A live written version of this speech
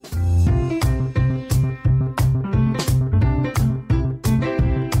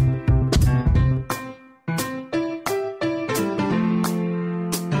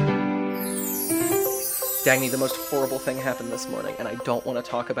Dagny, the most horrible thing happened this morning, and I don't want to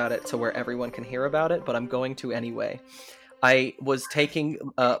talk about it to where everyone can hear about it, but I'm going to anyway. I was taking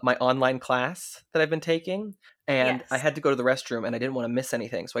my online class that I've been taking, and I Yes. had to go to the restroom, and I didn't want to miss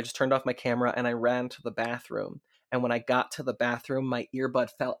anything, so I just turned off my camera and I ran to the bathroom. And when I got to the bathroom, my earbud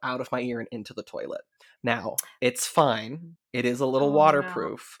fell out of my ear and into the toilet. Now, it's fine. It is a little Oh, no.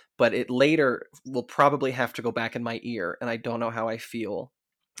 waterproof, but it later will probably have to go back in my ear, and I don't know how I feel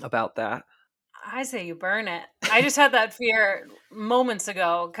about that. I say you burn it. I just had that fear moments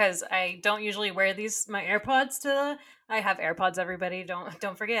ago because I don't usually wear my AirPods to. I have AirPods. Everybody,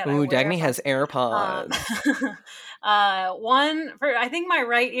 don't forget. I Ooh, wear Dagny has Um, AirPods. I think my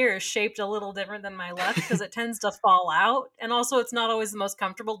right ear is shaped a little different than my left because it tends to fall out, and also it's not always the most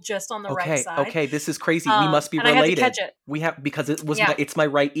comfortable just on the right side. Okay, this is crazy. We must be and I had to related. catch it. We have because Yeah. it's my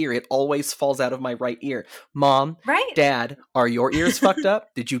right ear. It always falls out of my right ear. Mom, Right. Dad, are your ears fucked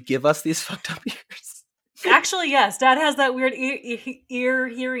up? Did you give us these fucked up ears? Actually, yes. Dad has that weird ear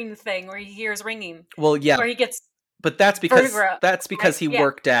hearing thing where he hears ringing. Well, yeah, Where he gets but that's because vertigo, he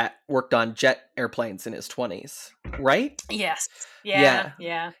yeah. worked on jet airplanes in his 20s, right? Yes. Yeah.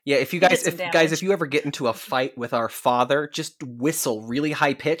 Yeah. If you guys if you ever get into a fight with our father, just whistle really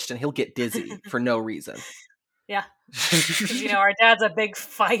high pitched and he'll get dizzy for no reason. Yeah. Because, our dad's a big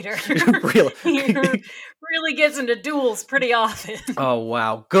fighter. Really? He really gets into duels pretty often. Oh,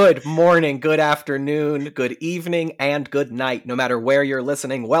 wow. Good morning, good afternoon, good evening, and good night. No matter where you're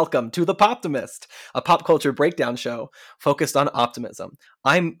listening, welcome to The Poptimist, a pop culture breakdown show focused on optimism.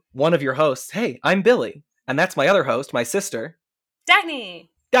 I'm one of your hosts. Hey, I'm Billy. And that's my other host, my sister. Dagny!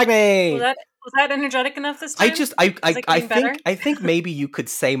 Was that energetic enough this time? I think maybe you could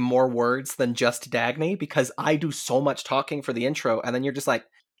say more words than just Dagny, because I do so much talking for the intro, and then you're just like,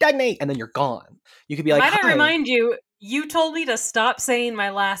 Dagny, and then you're gone. You could be like, Might I remind you, you told me to stop saying my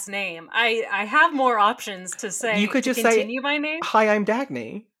last name. I have more options to say. You could just continue my name. Hi, I'm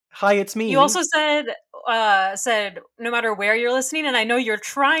Dagny. Hi, it's me. You also said no matter where you're listening, and I know you're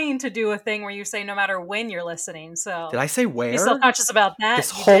trying to do a thing where you say no matter when you're listening. So did I say where? Be self-conscious about that.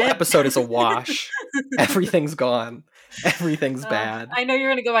 This whole episode is a wash. Everything's gone. Everything's bad. I know you're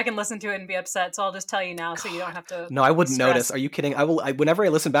going to go back and listen to it and be upset, so I'll just tell you now, so you don't have to. No, I wouldn't notice. Are you kidding? Whenever I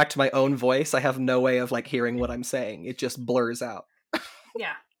listen back to my own voice, I have no way of hearing what I'm saying. It just blurs out.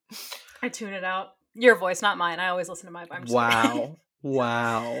 Yeah, I tune it out. Your voice, not mine. I always listen to my voice. Wow.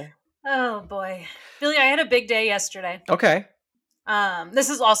 Wow. Oh boy, Billy, I had a big day yesterday. Okay.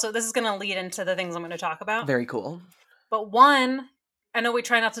 This is going to lead into the things I'm going to talk about. Very cool. But one, I know we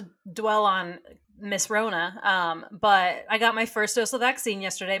try not to dwell on Miss Rona, but I got my first dose of vaccine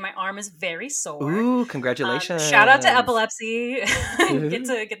yesterday. My arm is very sore. Ooh, congratulations. Shout out to epilepsy.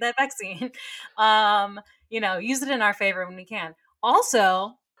 Get that vaccine. Use it in our favor when we can.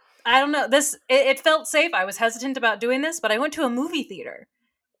 Also, I don't know, it felt safe. I was hesitant about doing this, but I went to a movie theater.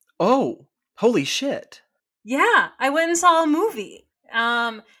 Oh, holy shit. Yeah, I went and saw a movie.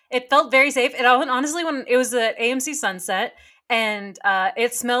 It felt very safe. Honestly, when it was at AMC Sunset, and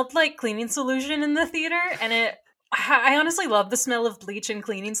it smelled like cleaning solution in the theater, and I honestly love the smell of bleach and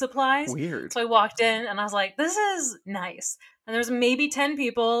cleaning supplies. Weird. So I walked in and I was like, this is nice. And there's maybe 10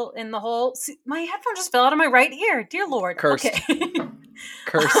 people in the whole. See, my headphone just fell out of my right ear. Dear Lord. Cursed. Okay.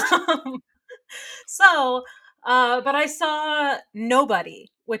 Cursed. But I saw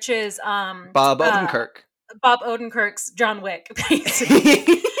Nobody, which is Bob Odenkirk. Bob Odenkirk's John Wick,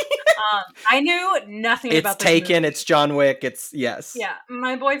 basically. I knew nothing about this Taken, movie. it's John Wick, yes. Yeah,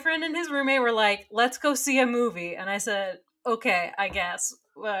 my boyfriend and his roommate were like, let's go see a movie. And I said, okay, I guess.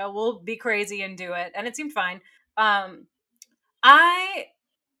 We'll be crazy and do it. And it seemed fine. I'm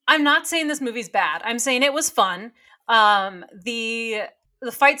not saying this movie's bad. I'm saying it was fun. The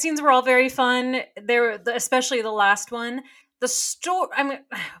fight scenes were all very fun. Especially the last one. The story,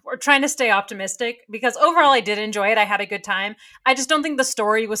 we're trying to stay optimistic because overall I did enjoy it. I had a good time. I just don't think the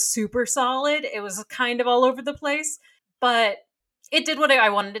story was super solid. It was kind of all over the place, but it did what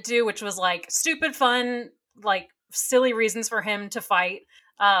I wanted it to do, which was stupid fun, silly reasons for him to fight.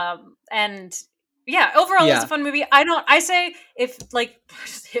 And yeah, overall it was a fun movie. I say if I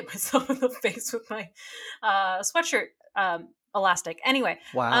just hit myself in the face with my sweatshirt elastic. Anyway,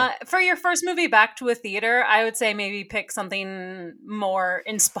 wow. For your first movie back to a theater, I would say maybe pick something more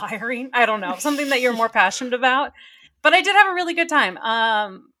inspiring. I don't know, something that you're more passionate about. But I did have a really good time.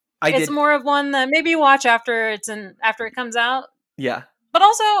 It's more of one that maybe you watch after it comes out. Yeah. But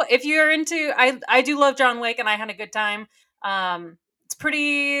also, if you're into, I do love John Wick, and I had a good time.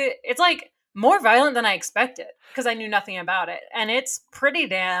 It's more violent than I expected because I knew nothing about it, and it's pretty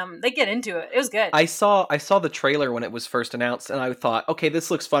damn. They get into it. It was good. I saw the trailer when it was first announced, and I thought, okay,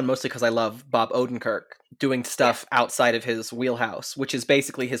 this looks fun, mostly because I love Bob Odenkirk doing stuff outside of his wheelhouse, which is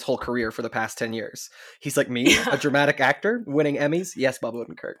basically his whole career for the past 10 years. He's like me, a dramatic actor, winning Emmys. Yes, Bob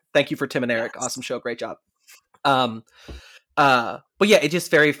Odenkirk. Thank you for Tim and Eric. Awesome show. Great job. But yeah, it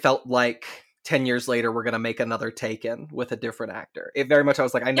just very felt like 10 years later we're gonna make another Taken with a different actor. It very much, I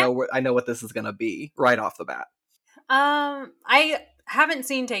was like, I know what this is gonna be right off the bat. I haven't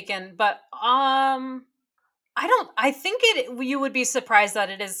seen Taken, but I think you would be surprised that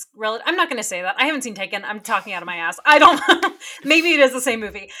it is I'm not going to say that. I haven't seen Taken. I'm talking out of my ass. I don't maybe it is the same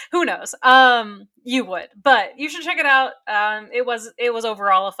movie. Who knows? You would, but you should check it out. It was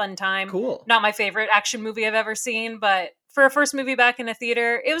overall a fun time. Cool. Not my favorite action movie I've ever seen, but for a first movie back in a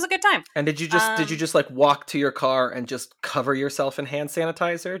theater, it was a good time. And did you just like walk to your car and just cover yourself in hand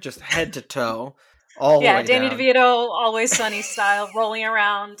sanitizer, just head to toe? All the way Danny down. DeVito, Always Sunny style, rolling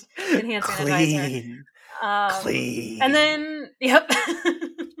around in hand sanitizer. Clean. And then, yep,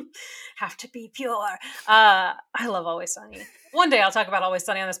 have to be pure. I love Always Sunny. One day I'll talk about Always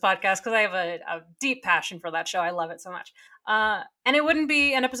Sunny on this podcast because I have a deep passion for that show. I love it so much. And it wouldn't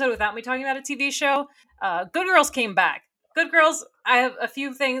be an episode without me talking about a TV show. Good Girls came back. Good Girls, I have a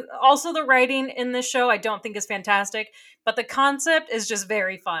few things. Also, the writing in this show I don't think is fantastic, but the concept is just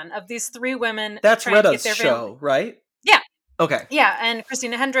very fun. Of these three women. That's Retta's show, right? Yeah. Okay. Yeah, and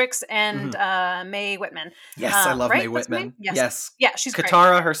Christina Hendricks and Mae Whitman. Yes, I love Mae Whitman. Yes. Yeah, she's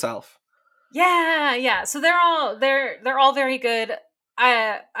Katara great. herself. Yeah. So they're all very good.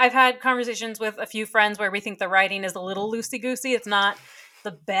 I've had conversations with a few friends where we think the writing is a little loosey-goosey. It's not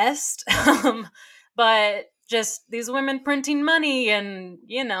the best. But just these women printing money and,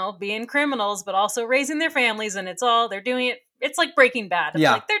 being criminals, but also raising their families, and they're doing it. It's like Breaking Bad. It's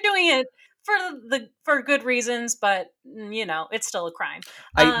like they're doing it for good reasons, but it's still a crime.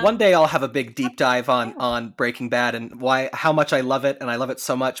 One day I'll have a big deep dive on Breaking Bad and how much I love it, and I love it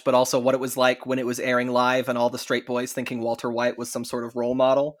so much, but also what it was like when it was airing live and all the straight boys thinking Walter White was some sort of role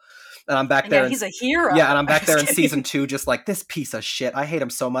model. And I'm back there. He's a hero. Yeah, and I'm back there in season 2, just like, this piece of shit. I hate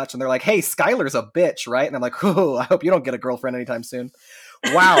him so much. And they're like, hey, Skylar's a bitch, right? And I'm like, oh, I hope you don't get a girlfriend anytime soon.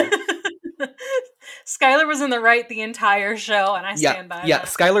 Wow. Skylar was in the right the entire show, and I stand by that. Yeah,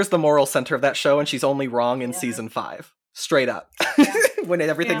 Skylar's the moral center of that show, and she's only wrong in season 5. Straight up. When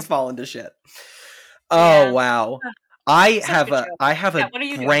everything's fallen to shit. Oh, wow. I have a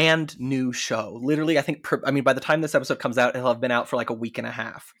brand new show. Literally, I think, by the time this episode comes out, it'll have been out for like a week and a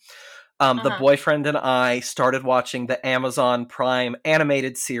half. The boyfriend and I started watching the Amazon Prime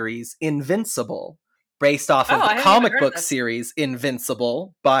animated series Invincible, based off of the comic book series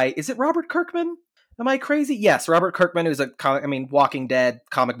Invincible by, is it Robert Kirkman? Am I crazy? Yes, Robert Kirkman, who's Walking Dead,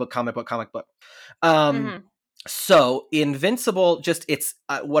 comic book. So Invincible, it's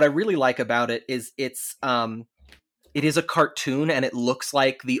what I really like about it is it is a cartoon, and it looks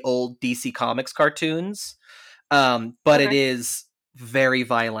like the old DC Comics cartoons, but it is very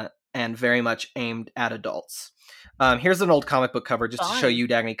violent and very much aimed at adults. Here's an old comic book cover just to show you,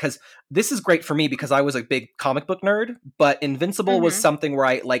 Dagny, because this is great for me because I was a big comic book nerd, but Invincible was something where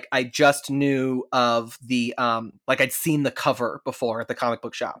I just knew of the, I'd seen the cover before at the comic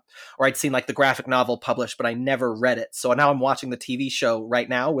book shop, or I'd seen the graphic novel published, but I never read it. So now I'm watching the TV show right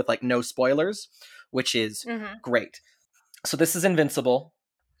now with no spoilers, which is great. So this is Invincible.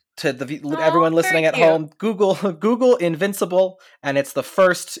 To everyone listening at home, Google Invincible, and it's the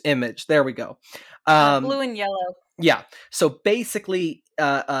first image. There we go. Blue and yellow. Yeah. So basically,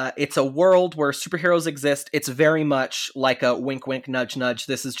 it's a world where superheroes exist. It's very much like a wink, wink, nudge, nudge.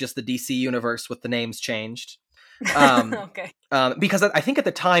 This is just the DC universe with the names changed. Okay. Because I think at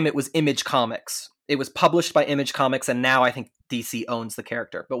the time it was Image Comics. It was published by Image Comics, and now I think DC owns the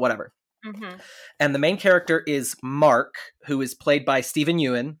character. But whatever. And the main character is Mark, who is played by Stephen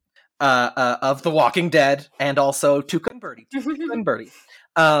Ewan of The Walking Dead, and also Tuca and Birdie.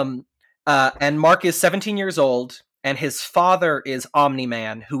 And Mark is 17 years old, and his father is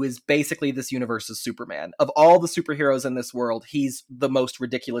Omni-Man, who is basically this universe's Superman. Of all the superheroes in this world, he's the most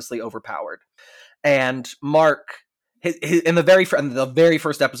ridiculously overpowered. And Mark, in the very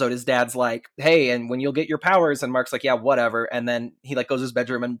first episode, his dad's like, hey, and when you'll get your powers, and Mark's like, yeah, whatever. And then he goes to his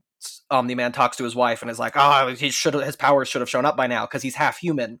bedroom, and Omni-Man talks to his wife and is like, his powers should have shown up by now because he's half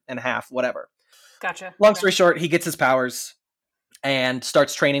human and half whatever. Gotcha. Long story short, he gets his powers and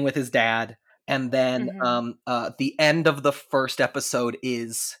starts training with his dad. And then the end of the first episode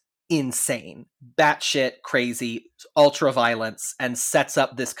is insane, batshit crazy, ultra violence, and sets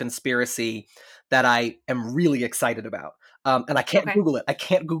up this conspiracy that I am really excited about. And I can't Google it. I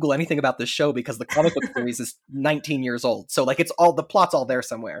can't Google anything about this show because the comic book series is 19 years old. So like it's all the plot's all there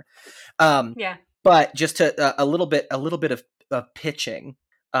somewhere. Yeah. But just to a little bit of pitching.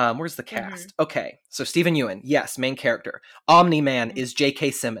 Where's the cast? Okay, so Stephen Ewan, yes, main character. Omni-Man is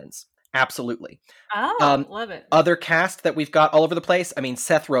J.K. Simmons. Absolutely. Oh, love it. Other cast that we've got all over the place. I mean,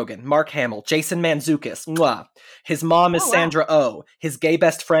 Seth Rogen, Mark Hamill, Jason Mantzoukas. Mwah. His mom is Sandra Oh. His gay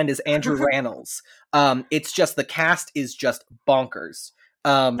best friend is Andrew Rannells. It's just the cast is just bonkers.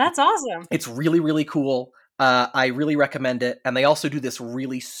 That's awesome. It's really, really cool. I really recommend it. And they also do this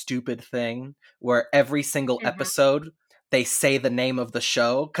really stupid thing where every single episode they say the name of the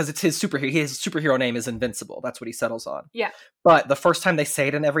show because it's his superhero. His superhero name is Invincible. That's what he settles on. Yeah. But the first time they say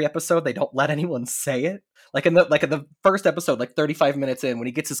it in every episode, they don't let anyone say it. Like in the first episode, like 35 minutes in, when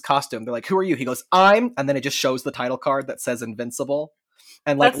he gets his costume, they're like, "Who are you?" He goes, "I'm," and then it just shows the title card that says Invincible.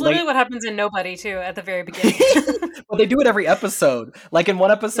 And like that's literally what happens in Nobody too at the very beginning. Well, they do it every episode. Like in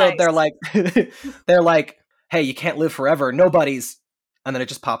one episode, they're like, "Hey, you can't live forever. Nobody's." And then it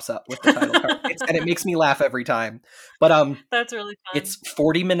just pops up with the title card. And it makes me laugh every time. But that's really fun. It's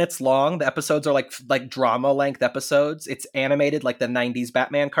 40 minutes long. The episodes are like drama length episodes. It's animated like the 90s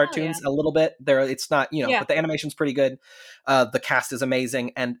Batman cartoons a little bit. It's not, but the animation's pretty good. The cast is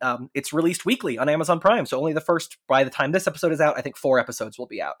amazing. And it's released weekly on Amazon Prime. So only by the time this episode is out, I think 4 episodes will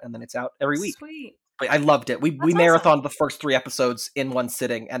be out. And then it's out every week. Sweet. I loved it. We marathoned the first 3 episodes in one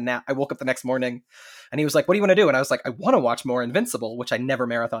sitting, and now I woke up the next morning, and he was like, "What do you want to do?" And I was like, "I want to watch more Invincible," which I never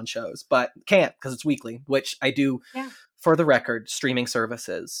marathon shows, but can't because it's weekly, which I do. Yeah. For the record, streaming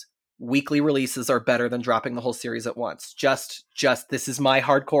services weekly releases are better than dropping the whole series at once. Just this is my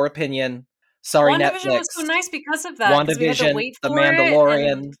hardcore opinion. Sorry, WandaVision Netflix. was so nice because of that. WandaVision, The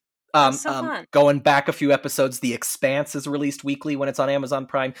Mandalorian. Going back a few episodes, The Expanse is released weekly when it's on Amazon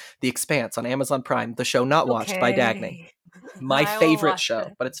Prime. The Expanse on Amazon Prime, the show not watched by Dagny. My favorite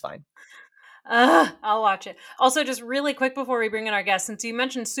show, but it's fine. I'll watch it. Also, just really quick before we bring in our guest, since you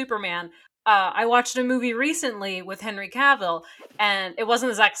mentioned Superman, I watched a movie recently with Henry Cavill, and it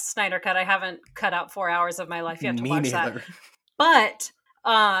wasn't the Zack Snyder cut. I haven't cut out 4 hours of my life yet to watch that. But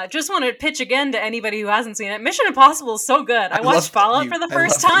just want to pitch again to anybody who hasn't seen it. Mission Impossible is so good. I watched Fallout for the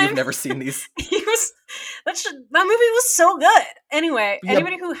first time. You've never seen these. That movie was so good. Anyway,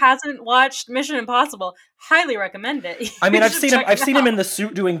 anybody who hasn't watched Mission Impossible, highly recommend it. I mean, I've seen him in the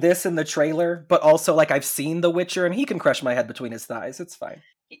suit doing this in the trailer, but also like I've seen The Witcher, and he can crush my head between his thighs. It's fine.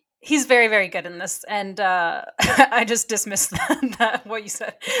 He's very, very good in this, and I just dismissed what you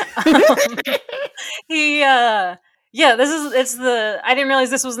said. I didn't realize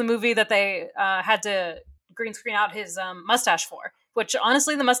this was the movie that they had to green screen out his mustache for, which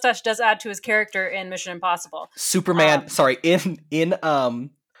honestly, the mustache does add to his character in Mission Impossible. Superman, in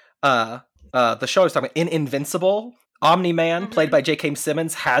the show I was talking about, in Invincible, Omni-Man, played by J.K.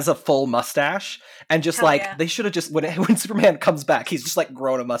 Simmons, has a full mustache, and just they should have just when Superman comes back, he's just like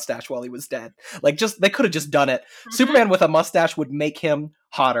grown a mustache while he was dead. Like they could have just done it. Superman with a mustache would make him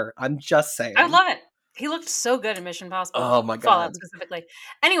hotter. I'm just saying. I love it. He looked so good in Mission Impossible. Oh my god! Fallout specifically.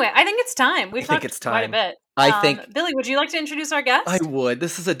 Anyway, I think it's time. We've talked quite a bit. I think Billy, would you like to introduce our guest? I would.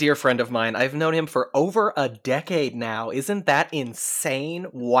 This is a dear friend of mine. I've known him for over a decade now. Isn't that insane?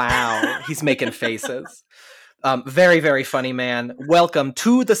 Wow, he's making faces. Very, very funny man. Welcome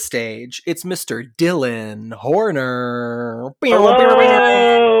to the stage. It's Mr. Dylan Horner.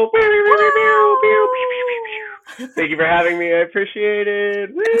 Hello. Thank you for having me. I appreciate it.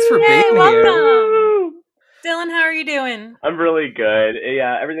 Thanks for being here. Dylan, how are you doing? I'm really good.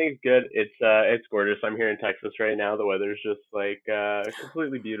 Yeah, everything's good. It's gorgeous. I'm here in Texas right now. The weather's just like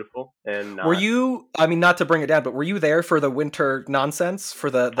completely beautiful. And were you? I mean, not to bring it down, but were you there for the winter nonsense for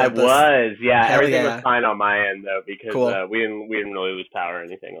the I was. Yeah, everything was fine on my end though because we didn't really lose power or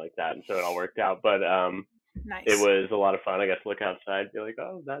anything like that, and so it all worked out. But nice. It was a lot of fun. I got to look outside, and be like,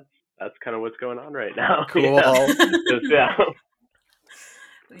 oh, that's kind of what's going on right now. Cool.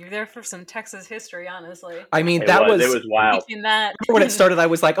 You're there for some Texas history, honestly. I mean, it was wild. When it started, I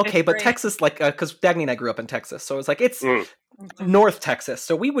was like, okay, but Texas, like, because Dagny and I grew up in Texas, so it was like, it's North Texas,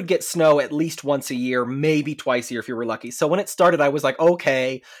 so we would get snow at least once a year, maybe twice a year if you were lucky. So when it started, I was like,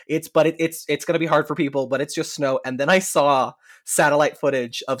 okay, it's going to be hard for people, but it's just snow. And then I saw satellite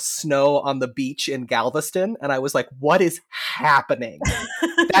footage of snow on the beach in Galveston, and I was like, what is happening?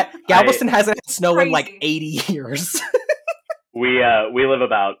 That Galveston hasn't had snow in like 80 years. We live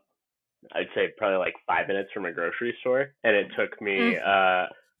about, I'd say probably like 5 minutes from a grocery store, and it took me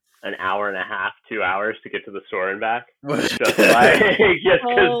an hour and a half, 2 hours to get to the store and back. Just because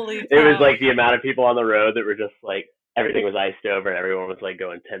it was like the amount of people on the road that were just like everything was iced over and everyone was like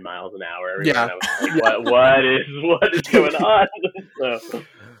going 10 miles an hour. Yeah. And I was like, what is going on? So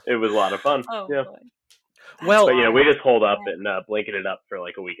it was a lot of fun. Oh, yeah. boy. Well, But we just holed up and blanketed up for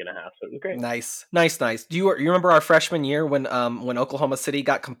like a week and a half, so it was great. Nice. Do you remember our freshman year when Oklahoma City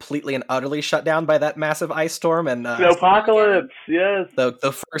got completely and utterly shut down by that massive ice storm and Snowpocalypse, yes.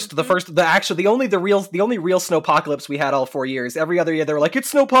 The only real snowpocalypse we had all 4 years. Every other year they were like,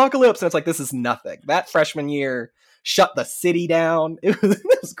 it's snowpocalypse, and it's like, this is nothing. That freshman year shut the city down. It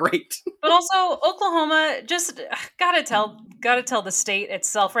was great. But also Oklahoma, just gotta tell the state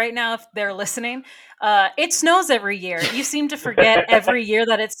itself right now if they're listening. It snows every year. You seem to forget every year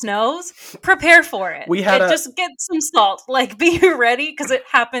that it snows. Prepare for it. Just get some salt. Like, be ready because it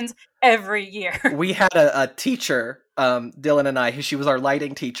happens every year. We had a teacher, Dylan and I, she was our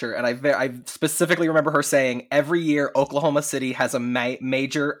lighting teacher, and I specifically remember her saying every year Oklahoma City has a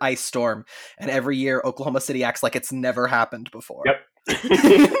major ice storm, and every year Oklahoma City acts like it's never happened before. Yep.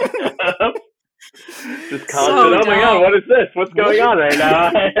 Just constant. Oh my god, what is this? What's going on right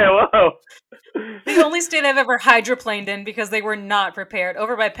now? Whoa. The only state I've ever hydroplaned in because they were not prepared.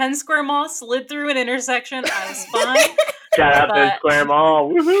 Over by Penn Square Mall, slid through an intersection. I was fine. Shout out Penn Square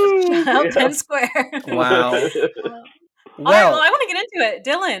Mall. Woohoo! Shout out Penn Square. Wow. Well, I want to get into it.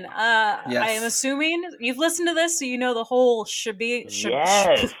 Dylan, yes. I am assuming you've listened to this, so you know the whole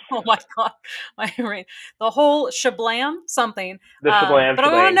yes. Oh my god, my brain. The whole shablam something. The shablam. But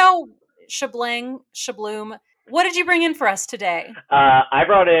I want to know shabloom. What did you bring in for us today? I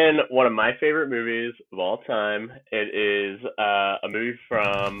brought in one of my favorite movies of all time. It is a movie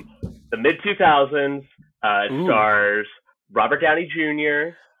from the mid-2000s. It stars Robert Downey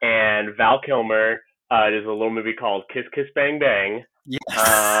Jr. and Val Kilmer. It is a little movie called Kiss Kiss Bang Bang. Yes.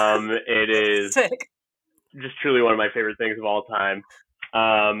 It is sick. Just truly one of my favorite things of all time.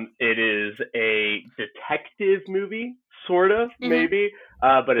 It is a detective movie, sort of, maybe,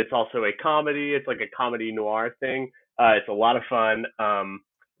 but it's also a comedy. It's like a comedy noir thing. It's a lot of fun.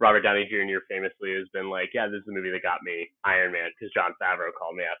 Robert Downey Jr. famously has been like, yeah, this is the movie that got me Iron Man, because Jon Favreau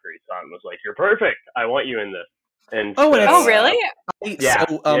called me after he saw it and was like, you're perfect. I want you in this. And really? Yeah.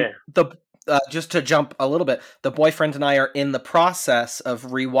 Just to jump a little bit, the boyfriend and I are in the process of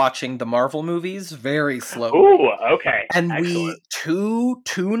rewatching the Marvel movies very slowly. Ooh, okay. And excellent. we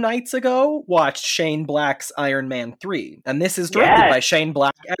two nights ago watched Shane Black's Iron Man 3, and this is directed by Shane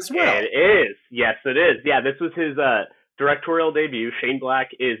Black as well. It is. Yes, it is. Yeah, this was his directorial debut. Shane Black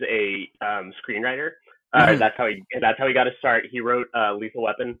is a screenwriter. That's how he got his start. He wrote Lethal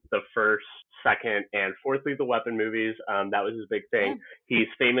Weapon, the first, second, and fourth Lethal Weapon movies. That was his big thing. He's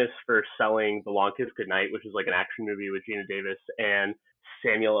famous for selling The Long Kiss Goodnight, which is like an action movie with Gina Davis and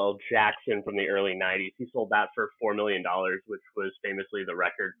Samuel L. Jackson from the early 90s. He sold that for $4 million, which was famously the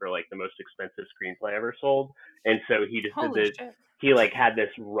record for like the most expensive screenplay ever sold. And so he just he like had this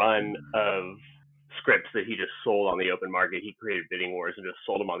run of scripts that he just sold on the open market. He created bidding wars and just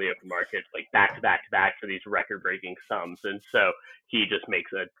sold them on the open market, like back to back to back for these record breaking sums. And so he just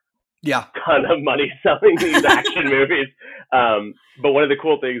makes a ton of money selling these action movies. But one of the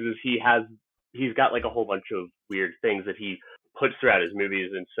cool things is he's got like a whole bunch of weird things that he puts throughout his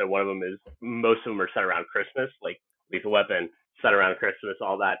movies. And so one of them is, most of them are set around Christmas, like Lethal Weapon, set around Christmas,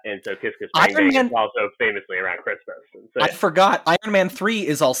 all that. And so Kiss Kiss Bang Bang is also famously around Christmas. And so, I forgot, Iron Man 3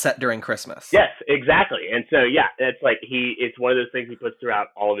 is all set during Christmas. Yes, exactly. And so, yeah, it's like it's one of those things he puts throughout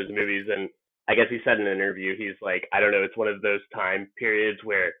all of his movies. And I guess he said in an interview, he's like, I don't know, it's one of those time periods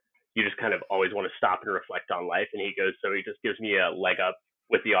where you just kind of always want to stop and reflect on life. And he goes, so he just gives me a leg up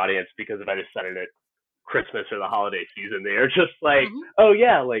with the audience, because if I just set it at Christmas or the holiday season, they're just like, oh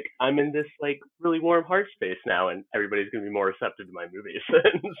yeah, like I'm in this like really warm heart space now, and everybody's gonna be more receptive to my movies.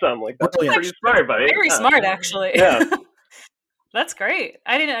 So I'm like, that's pretty smart, buddy. Very smart, actually. Yeah. That's great.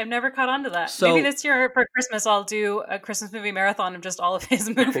 I've never caught on to that. So, maybe this year for Christmas I'll do a Christmas movie marathon of just all of his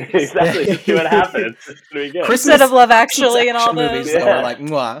movies. Exactly. Just see what happens. Instead of Love Actually and all those movies that are like,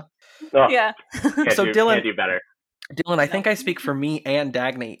 mwah. Oh, yeah. So Dylan, can't do better. Dylan, I think I speak for me and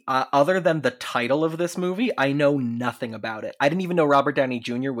Dagny. Other than the title of this movie, I know nothing about it. I didn't even know Robert Downey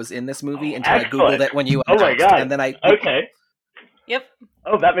Jr. was in this movie until I googled it when you announced. Oh my god! And then okay. Yep.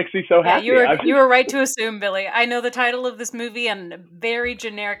 Oh, that makes me so happy. Yeah, you were right to assume, Billy. I know the title of this movie and very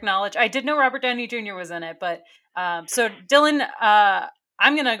generic knowledge. I did know Robert Downey Jr. was in it, but so Dylan,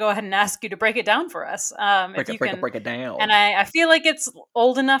 I'm going to go ahead and ask you to break it down for us. Break it down. And I feel like it's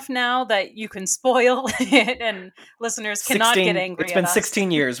old enough now that you can spoil it and listeners cannot get angry It's been 16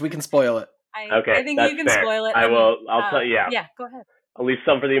 years. We can spoil it. I think you can spoil it. I'll tell you. Yeah, go ahead. I'll leave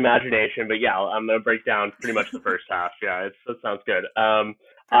some for the imagination, but yeah, I'm going to break down pretty much the first half. Yeah, that sounds good.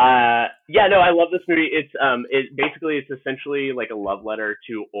 Yeah, no, I love this movie. It's essentially like a love letter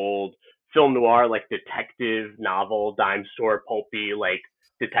to old film noir, like detective novel, dime store, pulpy, like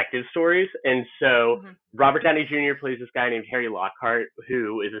detective stories. And so Mhm. Robert Downey Jr. plays this guy named Harry Lockhart,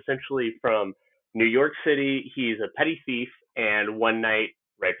 who is essentially from New York City. He's a petty thief, and one night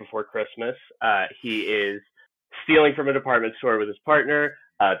right before Christmas, he is stealing from a department store with his partner.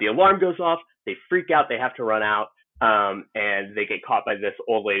 The alarm goes off. They freak out. They have to run out. And they get caught by this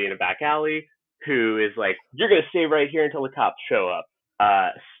old lady in a back alley who is like, "You're gonna stay right here until the cops show up."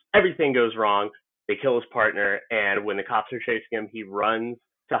 Everything goes wrong. They kill his partner, and when the cops are chasing him, he runs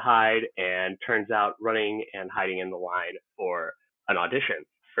to hide, and turns out running and hiding in the line for an audition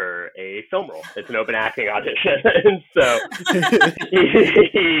for a film role. It's an open acting audition, and so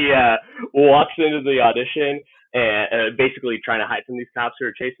he walks into the audition and basically trying to hide from these cops who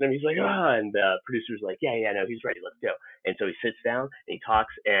are chasing him. He's like, "Ah," and the producer's like, yeah, no, he's ready, let's go. And so he sits down and he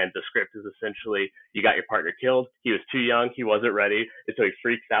talks, and the script is essentially, you got your partner killed. He was too young, he wasn't ready, and so he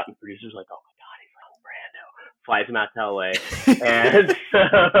freaks out, and the producer's like, "Oh my God, he's like Brando." Flies him out to LA, and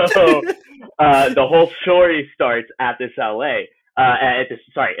so the whole story starts at this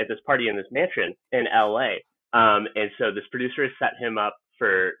at this party in this mansion in LA. And so this producer has set him up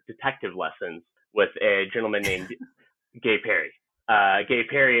for detective lessons with a gentleman named Gay Perry. Gay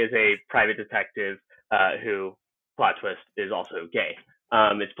Perry is a private detective who, plot twist, is also gay.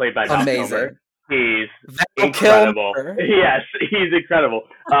 It's played by Val Kilmer. He's incredible. Yes, he's incredible.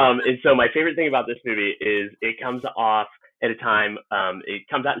 And so my favorite thing about this movie is it comes off at a time, it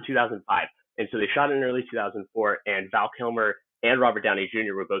comes out in 2005. And so they shot it in early 2004, and Val Kilmer and Robert Downey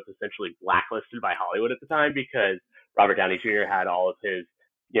Jr. were both essentially blacklisted by Hollywood at the time because Robert Downey Jr. had all of his,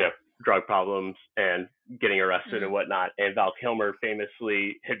 drug problems and getting arrested and whatnot. And Val Kilmer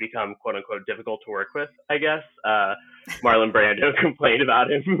famously had become, quote unquote, difficult to work with, I guess. Marlon Brando complained about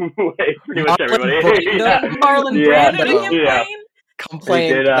him. Pretty much everybody. Marlon Brando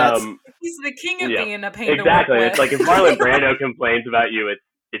complained. He's the king of being a pain exactly. to work with. It's like if Marlon Brando complains about you,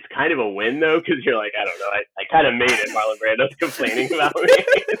 it's kind of a win, though, because you're like, I don't know, I kind of made it. Marlon Brando's complaining about me.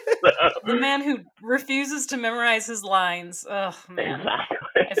 So. The man who refuses to memorize his lines. Oh, man. Exactly.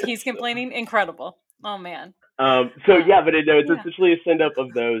 If he's complaining, incredible. Oh, man. But it's essentially a send-up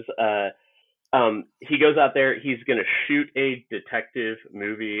of those. He goes out there. He's going to shoot a detective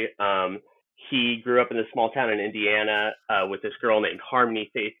movie. He grew up in a small town in Indiana with this girl named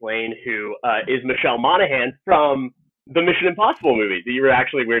Harmony Faith Lane, who is Michelle Monaghan from the Mission Impossible movie that you were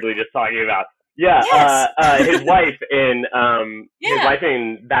actually weirdly just talking about. Yeah, yes. His wife in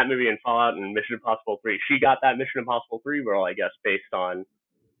that movie in Fallout and Mission Impossible 3. She got that Mission Impossible 3 role, I guess, based on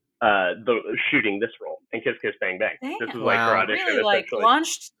the shooting this role in Kiss Kiss Bang Bang. Damn. This was like her audition. Really,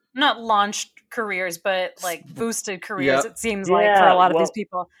 not launched carees, but like boosted careers. Yep. It seems like for a lot of these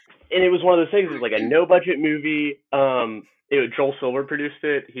people. And it was one of those things. It was like a no budget movie. Joel Silver produced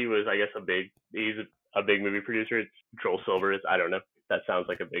it. He was, I guess, he's a big movie producer. It's Joel Silver. I don't know. That sounds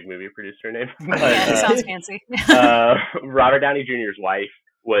like a big movie producer name. But, it sounds fancy. Robert Downey Jr.'s wife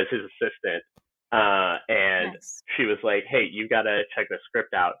was his assistant. And she was like, "Hey, you gotta check the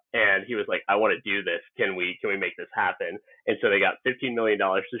script out." And he was like, "I want to do this. Can we make this happen?" And so they got $15 million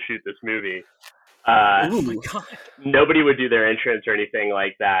to shoot this movie. Oh my God. Nobody would do their insurance or anything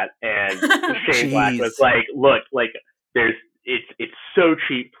like that. And Shane Black was like, "Look, like it's so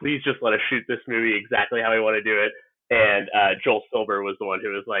cheap. Please just let us shoot this movie exactly how we want to do it." And Joel Silver was the one who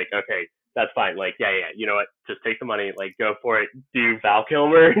was like, "Okay, that's fine. Like, yeah, you know what? Just take the money. Like, go for it. Do Val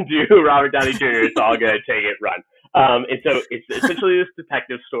Kilmer, do Robert Downey Jr. It's all good. Take it, run." And so it's essentially this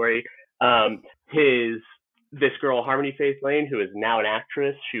detective story. This girl, Harmony Faith Lane, who is now an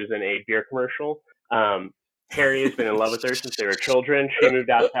actress. She was in a beer commercial. Harry has been in love with her since they were children. She moved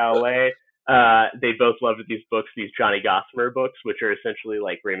out to LA. They both loved these books, these Johnny Gossamer books, which are essentially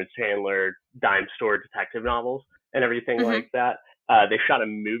like Raymond Chandler dime store detective novels and everything like that. They shot a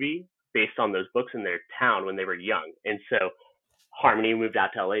movie based on those books in their town when they were young. And so Harmony moved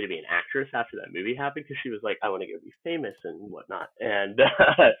out to LA to be an actress after that movie happened because she was like, "I want to go be famous and whatnot." And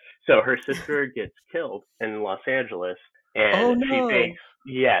so her sister gets killed in Los Angeles. And she thinks,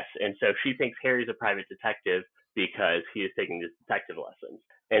 yes. And so she thinks Harry's a private detective because he is taking these detective lessons.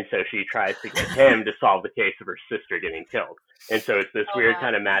 And so she tries to get him to solve the case of her sister getting killed. And so it's this weird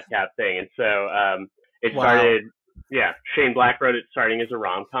kind of madcap thing. And so it started, Shane Black wrote it starting as a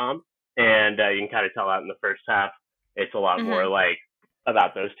rom-com. And you can kind of tell out in the first half, it's a lot more like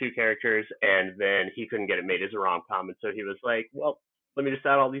about those two characters. And then he couldn't get it made as a rom-com. And so he was like, well, let me just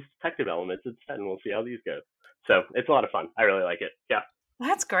add all these detective elements instead, and we'll see how these go. So it's a lot of fun. I really like it. Yeah.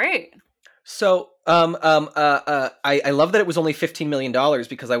 That's great. So, I love that it was only $15 million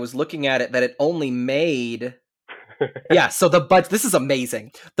because I was looking at it that it only made. Yeah, so this is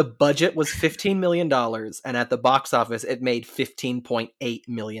amazing. The budget was $15 million, and at the box office, it made $15.8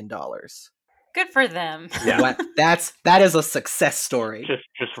 million. Good for them. Yeah. That is a success story.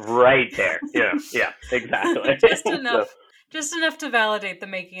 Just right there. Yeah, exactly. Just enough to validate the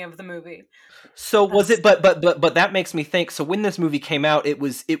making of the movie. So was it? But that makes me think. So when this movie came out, it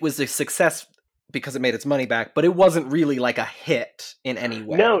was a success because it made its money back, but it wasn't really like a hit in any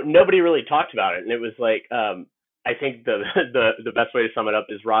way. No, nobody really talked about it, and it was like I think the best way to sum it up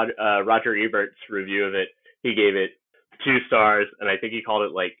is Roger Ebert's review of it. He gave it 2 stars, and I think he called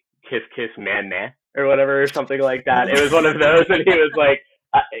it like "Kiss Kiss Man Man" or whatever, or something like that. It was one of those, and he was like,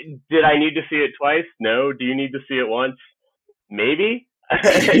 "Did I need to see it twice? No. Do you need to see it once? Maybe."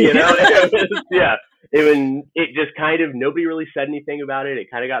 It just kind of, nobody really said anything about it.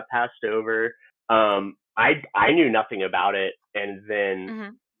 It kind of got passed over. I knew nothing about it, and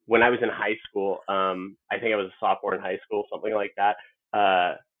then when I was in high school, I think I was a sophomore in high school, something like that.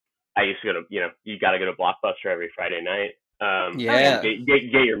 I used to go to, you got to go to Blockbuster every Friday night. Yeah.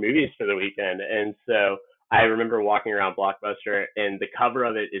 Get your movies for the weekend, and so I remember walking around Blockbuster, and the cover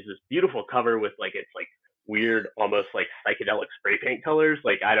of it is this beautiful cover with it's weird, almost like psychedelic spray paint colors.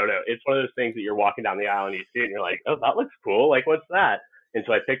 I don't know. It's one of those things that you're walking down the aisle and you see it and you're like, oh, that looks cool. What's that? And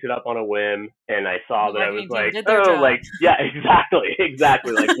so I picked it up on a whim, and I saw that I was like, oh, yeah, exactly.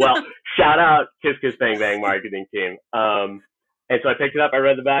 Well, shout out Kiss Kiss Bang Bang marketing team. And so I picked it up, I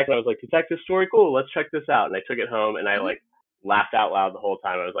read the back, and I was like, detective story, cool, let's check this out. And I took it home, and I laughed out loud the whole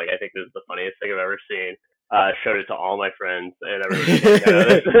time. I was like, I think this is the funniest thing I've ever seen. Showed it to all my friends, and everybody was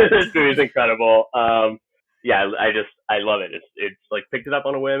like, this movie's incredible. Yeah, I love it. It's picked it up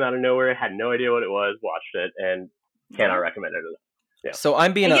on a whim out of nowhere, had no idea what it was, watched it, and cannot recommend it enough. Yeah. So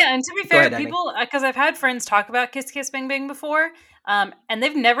I'm being and to be fair, people, because I've had friends talk about Kiss Kiss Bang Bang before, and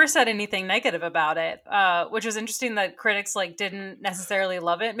they've never said anything negative about it, which is interesting that critics didn't necessarily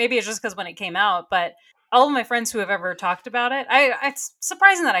love it. Maybe it's just because when it came out, but all of my friends who have ever talked about it, it's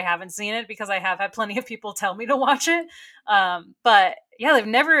surprising that I haven't seen it because I have had plenty of people tell me to watch it. But yeah,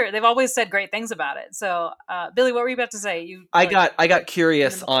 they've always said great things about it. So, Billy, what were you about to say? I got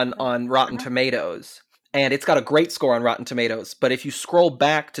curious on Rotten Tomatoes. And it's got a great score on Rotten Tomatoes. But if you scroll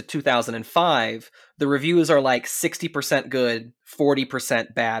back to 2005, the reviews are 60% good,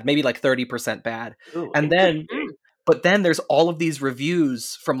 40% bad, maybe 30% bad. Ooh, and then, but then there's all of these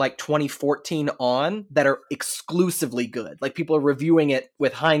reviews from 2014 on that are exclusively good. People are reviewing it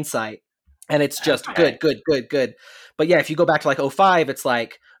with hindsight, and it's just good. But yeah, if you go back to 05, it's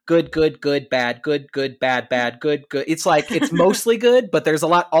good, bad, good, bad, good. It's mostly good, but there's a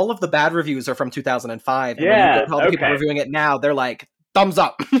lot. All of the bad reviews are from 2005. And when you go to all the people reviewing it now, they're like, thumbs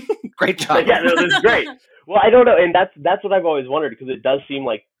up. Great job. Yeah, no, this is great. Well, I don't know. And that's what I've always wondered, because it does seem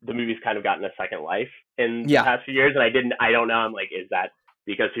like the movie's kind of gotten a second life in the past few years. And I don't know. I'm like, is that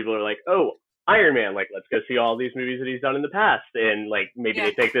because people are like, oh, Iron Man, let's go see all these movies that he's done in the past. And maybe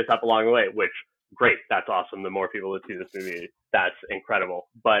they take this up along the way, which, great, that's awesome. The more people that see this movie, that's incredible.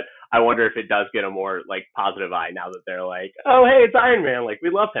 But I wonder if it does get a more positive eye now that they're like, oh, hey, it's Iron Man, we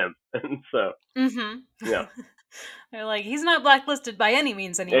love him. And so yeah, they're like, he's not blacklisted by any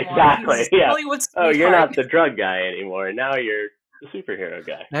means anymore. Exactly. He's Hollywood's you're not the drug guy anymore. Now you're the superhero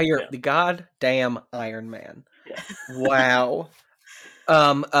guy. Now you're the goddamn Iron Man. Yeah. Wow.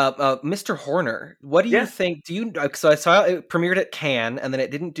 Mr. Horner, what do you think? So I saw it premiered at Cannes, and then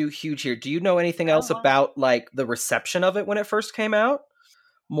it didn't do huge here. Do you know anything else about the reception of it when it first came out?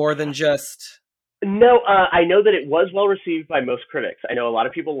 More than just... No, I know that it was well received by most critics. I know a lot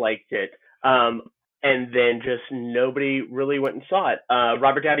of people liked it. And then just nobody really went and saw it.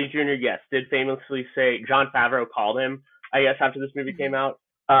 Robert Downey Jr., yes, did famously say, Jon Favreau called him, I guess, after this movie came out,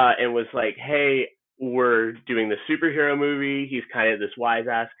 and was like, hey, we're doing the superhero movie. He's kind of this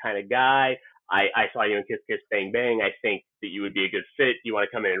wise-ass kind of guy. I saw you in Kiss Kiss Bang Bang. I think that you would be a good fit. Do you want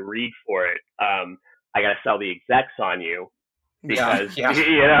to come in and read for it? I got to sell the execs on you. Because,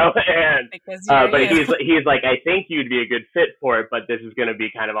 and, but he's like, I think you'd be a good fit for it, but this is going to be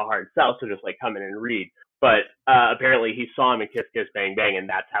kind of a hard sell, so just come in and read. But apparently he saw him in Kiss Kiss Bang Bang, and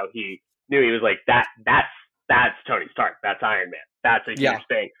that's how he knew. He was like, that's Tony Stark, that's Iron Man, that's a huge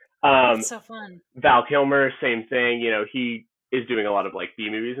thing. That's so fun. Val Kilmer, same thing. He is doing a lot of B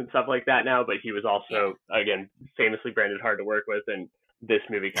movies and stuff like that now, but he was also again famously branded hard to work with, and this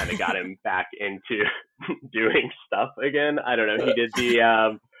movie kind of got him back into doing stuff again. I don't know. He did he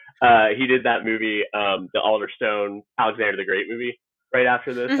did that movie, the Oliver Stone Alexander the Great movie right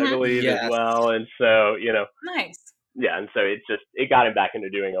after this, I believe, as well. And so, nice. Yeah, and so it got him back into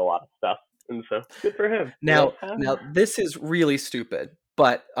doing a lot of stuff. and so good for him. Now this is really stupid,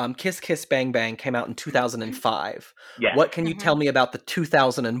 but Kiss Kiss Bang Bang came out in 2005. Yes. What can you tell me about the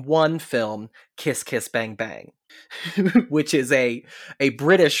 2001 film Kiss Kiss Bang Bang, which is a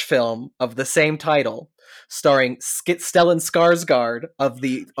British film of the same title, starring Stellan Skarsgård of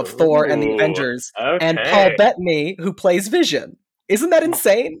Thor and the Avengers, and Paul Bettany, who plays Vision. Isn't that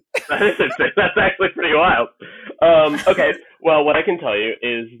insane? That is insane. That's actually pretty wild. Okay, well, what I can tell you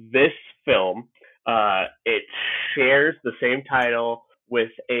is this film, it shares the same title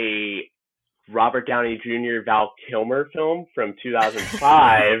with a Robert Downey Jr. Val Kilmer film from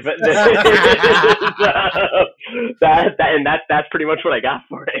 2005. That's pretty much what I got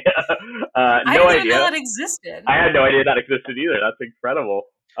for it. I didn't know that existed. I had no idea that existed either. That's incredible.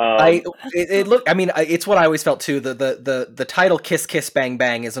 It's what I always felt too. The title "Kiss Kiss Bang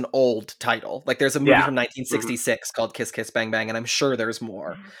Bang" is an old title. Like there's a movie from 1966 called "Kiss Kiss Bang Bang," and I'm sure there's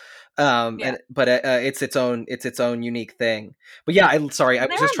more. It's its own unique thing. But yeah, I'm sorry, I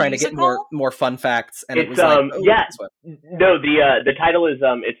was just trying to get more fun facts, and the title is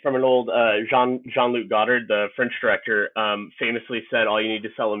it's from an old Jean-Luc Godard, the French director, famously said all you need to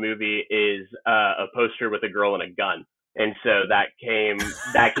sell a movie is a poster with a girl and a gun. And so that came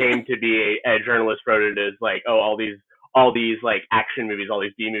to be a journalist wrote it as like, oh, all these like action movies, all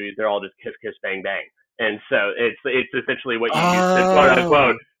these B movies, they're all just kiss kiss bang bang. And so it's essentially what you use to quote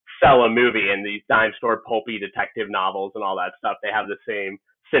unquote sell a movie. And these dime store pulpy detective novels and all that stuff, they have the same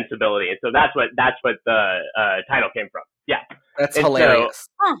sensibility. And so that's what the title came from. Yeah, that's hilarious.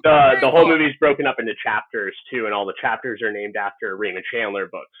 So, the whole movie's broken up into chapters too, and all the chapters are named after Raymond Chandler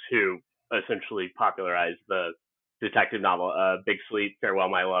books, who essentially popularized the detective novel, Big Sleep, Farewell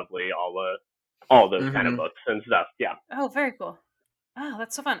My Lovely, all those kind of books and stuff. Yeah. Oh, very cool. Oh,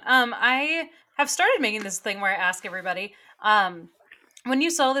 that's so fun. I have started making this thing where I ask everybody, when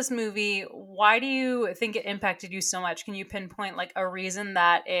you saw this movie, why do you think it impacted you so much? Can you pinpoint like a reason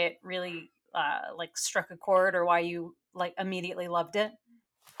that it really like struck a chord, or why you like immediately loved it?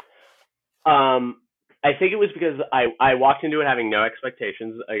 I think it was because I walked into it having no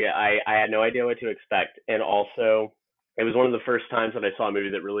expectations. I had no idea what to expect. And also, it was one of the first times that I saw a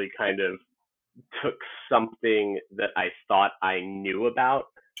movie that really kind of took something that I thought I knew about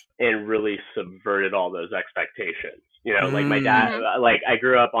and really subverted all those expectations. You know, like my dad, like I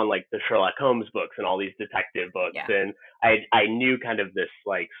grew up on like the Sherlock Holmes books and all these detective books. Yeah. And I knew kind of this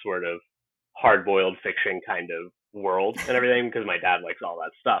like sort of hard-boiled fiction kind of world and everything because my dad likes all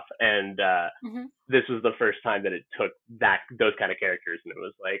that stuff. And this was the first time that it took those kind of characters and it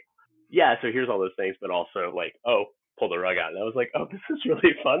was like, yeah, so here's all those things, but also like, oh, pull the rug out. And I was like, oh, this is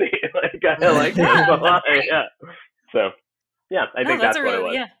really funny. Like I like this a lot. Yeah. So yeah, I think that's what it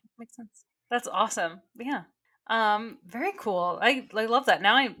was. Yeah, makes sense. That's awesome. Yeah. Very cool. I love that.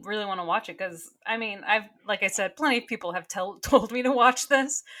 Now I really want to watch it because I mean, like I said, plenty of people have told me to watch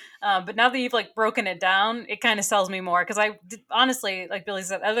this. But now that you've like broken it down, it kind of sells me more because honestly, like Billy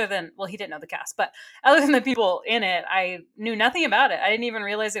said, he didn't know the cast, but other than the people in it, I knew nothing about it. I didn't even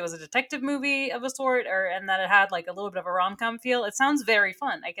realize it was a detective movie of a sort, and that it had like a little bit of a rom-com feel. It sounds very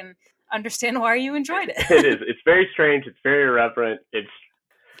fun. I can understand why you enjoyed it. It is. It's very strange. It's very irreverent. It's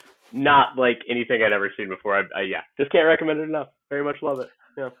not like anything I'd ever seen before. I just can't recommend it enough. Very much love it.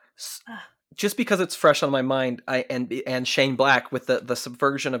 Yeah. Just because it's fresh on my mind, and Shane Black with the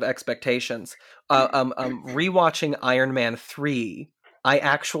subversion of expectations. Rewatching Iron Man 3, I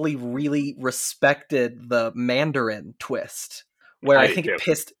actually really respected the Mandarin twist, where I think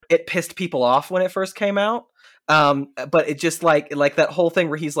it pissed people off when it first came out. But it just like that whole thing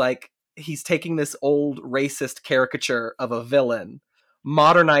where he's taking this old racist caricature of a villain,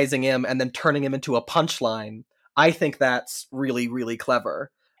 modernizing him and then turning him into a punchline. I think that's really, really clever.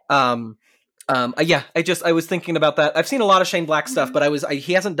 I was thinking about that. I've seen a lot of Shane Black stuff, but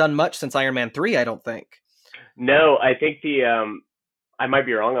he hasn't done much since Iron Man 3, I don't think. No, I think I might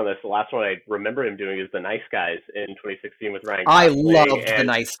be wrong on this. The last one I remember him doing is The Nice Guys in 2016 with Ryan Gosling. I loved The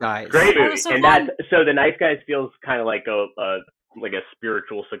Nice Guys. Great movie. So The Nice Guys feels kind of like a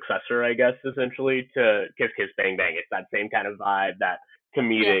spiritual successor, I guess, essentially, to Kiss Kiss Bang Bang. It's that same kind of vibe, that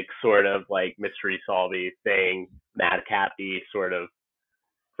comedic sort of like mystery solvey thing, madcap-y sort of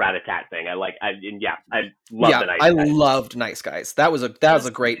rat-a-tat thing. I loved The Nice Guys. I loved Nice Guys. That was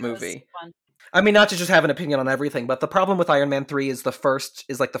a great movie. I mean, not to just have an opinion on everything, but the problem with Iron Man 3 is the first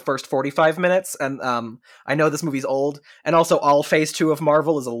 45 minutes, and I know this movie's old, and also all Phase 2 of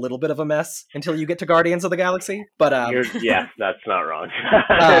Marvel is a little bit of a mess until you get to Guardians of the Galaxy. But yeah, that's not wrong.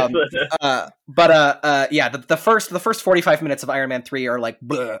 The first 45 minutes of Iron Man 3 are like,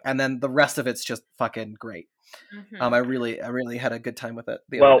 bleh, and then the rest of it's just fucking great. I really had a good time with it.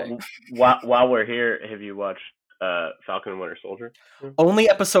 Well, while we're here, have you watched Falcon and Winter Soldier? Only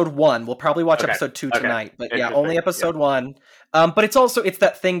episode 1. We'll probably watch episode 2 tonight, but yeah, only episode 1. But it's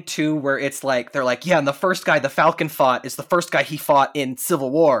that thing too where it's like they're like, yeah, and the first guy the Falcon fought is the first guy he fought in Civil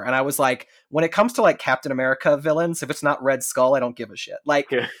War, and I was like, when it comes to like Captain America villains, if it's not Red Skull, I don't give a shit. Like.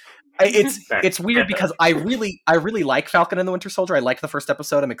 It's weird because I really like Falcon and the Winter Soldier. I like the first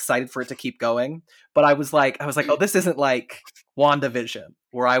episode. I'm excited for it to keep going. But I was like, oh, this isn't like WandaVision,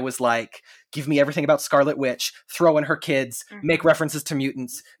 where I was like, give me everything about Scarlet Witch, throw in her kids, make references to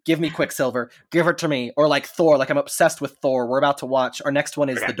mutants, give me Quicksilver, give it to me. Or like Thor, like I'm obsessed with Thor. We're about to watch. Our next one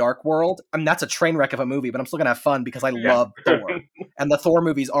is The Dark World. I mean, that's a train wreck of a movie, but I'm still gonna have fun because I love Thor. And the Thor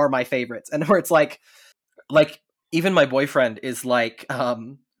movies are my favorites. And where it's like even my boyfriend is like,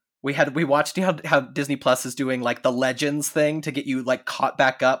 we watched, you know, how Disney Plus is doing like the Legends thing to get you like caught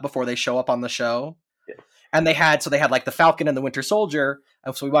back up before they show up on the show. Yeah. And they had like the Falcon and the Winter Soldier.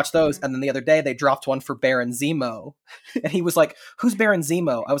 So we watched those. And then the other day they dropped one for Baron Zemo. And he was like, who's Baron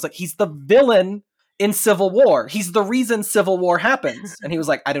Zemo? I was like, he's the villain in Civil War. He's the reason Civil War happens. And he was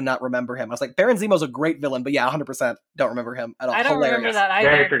like, I do not remember him. I was like, Baron Zemo's a great villain, but yeah, 100% don't remember him at all. I don't remember that either.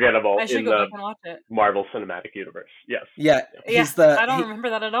 Very forgettable I should in go the back and watch it. Marvel Cinematic Universe. Yes. Yeah. I don't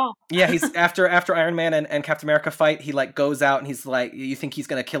remember that at all. Yeah, he's after Iron Man and Captain America fight, he like goes out and he's like, you think he's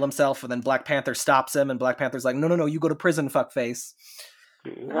gonna kill himself, and then Black Panther stops him, and Black Panther's like, no, you go to prison, fuckface.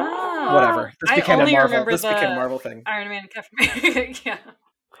 Whatever. This became a Marvel thing. Iron Man and Captain America. Yeah.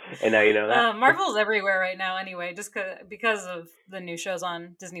 And now you know that. Marvel's everywhere right now anyway, just because of the new shows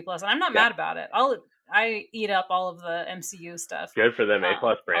on Disney Plus, and I'm not mad about it. I eat up all of the MCU stuff. Good for them. A+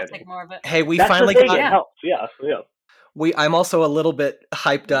 branding. I'll take more of it. Hey, we finally got it. Helps. Yeah. I'm also a little bit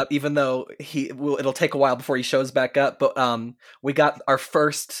hyped up, even though it'll take a while before he shows back up. But we got our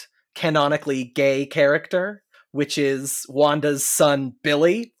first canonically gay character, which is Wanda's son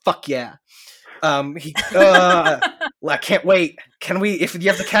Billy. Fuck yeah. I can't wait. Can we? If you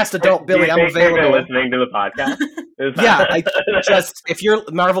have to cast adult Billy, I'm available. Listening to the podcast. Yeah, if you're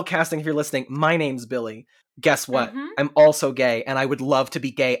Marvel casting, if you're listening, my name's Billy. Guess what? I'm also gay, and I would love to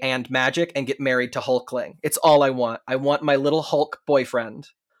be gay and magic and get married to Hulkling. It's all I want. I want my little Hulk boyfriend.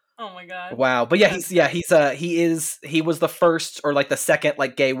 Oh my god! Wow, but yeah, he was the first or like the second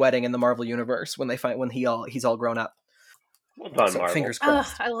like gay wedding in the Marvel universe when he's all grown up. Well done, Marvel. Fingers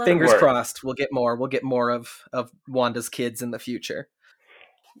crossed. Fingers crossed. We'll get more of Wanda's kids in the future.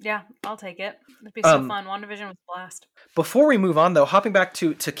 Yeah, I'll take it. It'd be so fun. WandaVision was a blast. Before we move on, though, hopping back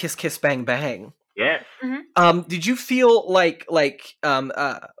to Kiss Kiss Bang Bang. Yes. Did you feel like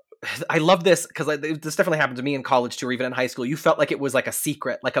I love this because this definitely happened to me in college too, or even in high school. You felt like it was like a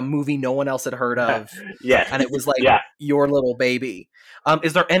secret, like a movie no one else had heard of. Yes. And it was like your little baby.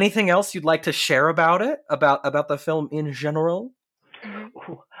 Is there anything else you'd like to share about it, about the film in general?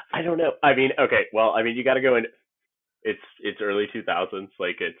 I don't know. I mean, okay. Well, I mean, you got to go in. It's early 2000s.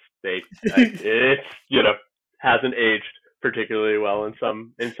 Like it's hasn't aged particularly well in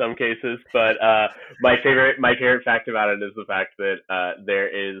some cases. But my favorite fact about it is the fact that there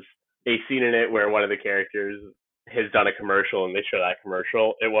is a scene in it where one of the characters has done a commercial, and they show that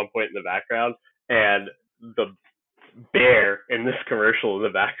commercial at one point in the background, and the bear in this commercial in the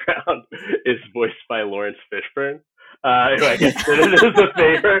background is voiced by Lawrence Fishburne, who I consider as a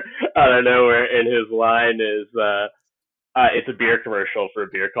favorite. I don't know, where in his line is it's a beer commercial for a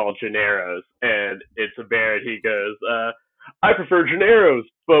beer called Gennaro's, and it's a bear, and he goes, I prefer Gennaro's,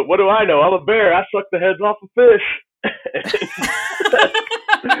 but what do I know? I'm a bear. I suck the heads off of fish.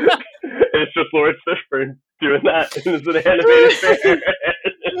 It's just Lawrence Fishburne doing that as an animated bear.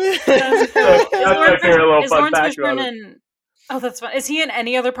 That's my favorite little fun fact about it. Oh, that's fun. Is he in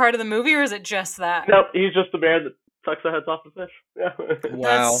any other part of the movie, or is it just that? No, he's just the bear that sucks the heads off of fish. Yeah.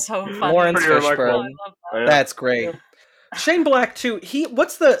 Wow. That's so funny. Lawrence Fishburne. That's great. Yeah. Shane Black too.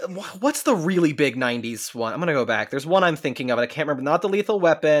 What's the really big '90s one? I'm gonna go back. There's one I'm thinking of, and I can't remember. Not the Lethal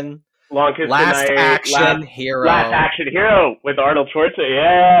Weapon. Long Kiss Last Goodnight, Action Hero. Last Action Hero with Arnold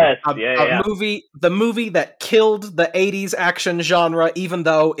Schwarzenegger. Yes. The movie that killed the '80s action genre, even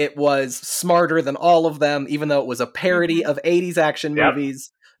though it was smarter than all of them, even though it was a parody of '80s action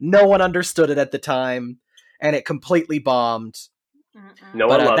movies. No one understood it at the time, and it completely bombed. No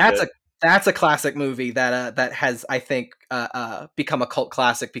one loved it. That's a classic movie that has, I think, become a cult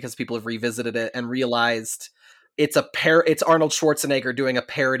classic because people have revisited it and realized it's Arnold Schwarzenegger doing a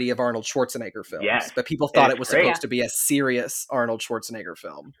parody of Arnold Schwarzenegger films. Yes. But people thought It's it was great. supposed to be a serious Arnold Schwarzenegger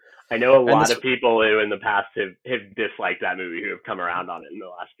film. I know a lot this- of people who in the past have disliked that movie who have come around on it in the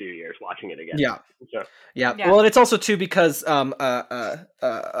last few years watching it again. Yeah. So, Yeah. Yeah. Well, and it's also too because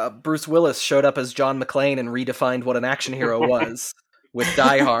Bruce Willis showed up as John McClane and redefined what an action hero was with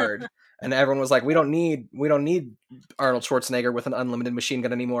Die Hard. And everyone was like, we don't need Arnold Schwarzenegger with an unlimited machine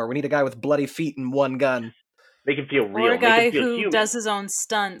gun anymore. We need a guy with bloody feet and one gun. they can feel real. Or a They can guy feel who human. does his own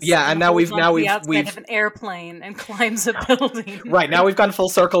stunts. Yeah, and now holds we've- onto now the we've- outside we've- of an airplane and climbs a building. Right, now we've gone full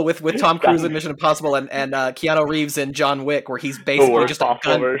circle with Tom Cruise in Mission Impossible and Keanu Reeves in John Wick, where he's The basically worst just a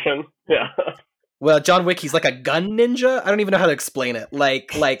possible gun. version. Yeah. Well, John Wick, he's like a gun ninja. I don't even know how to explain it.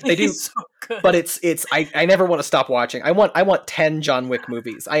 Like they do, He's so good. but it's. I never want to stop watching. I want 10 John Wick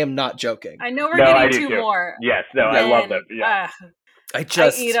movies. I am not joking. I know we're No, I getting do two too. more. Yes. No, I love them. and, Yeah. I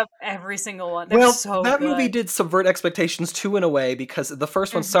just I eat up every single one. They're well, so that good. movie did subvert expectations too in a way because the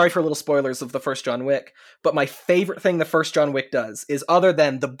first one. Mhm. Sorry for little spoilers of the first John Wick, but my favorite thing the first John Wick does is, other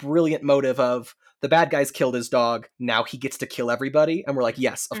than the brilliant motive of the bad guy's killed his dog, now he gets to kill everybody, and we're like,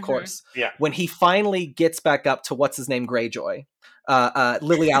 yes, of Mhm. course. Yeah. When he finally gets back up to what's his name, Greyjoy,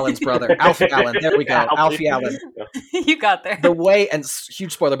 Lily Allen's brother, Alfie Allen. There we go, Alfie Allen. You got there. The way, and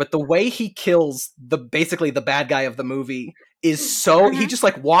huge spoiler, but the way he kills basically the bad guy of the movie is so, he Mhm. just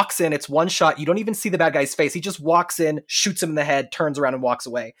like walks in, it's one shot, you don't even see the bad guy's face, he just walks in, shoots him in the head, turns around and walks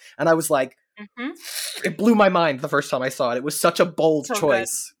away. And I was like, Mhm. it blew my mind the first time I saw it. It was such a bold So good.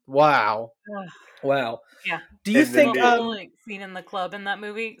 choice. Wow. Ugh. Wow. Yeah. Do you And then think, the- Like, scene in the club in that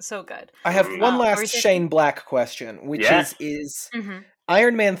movie, so good. I have one What were last you saying? Shane Black question, which Yes. is hmm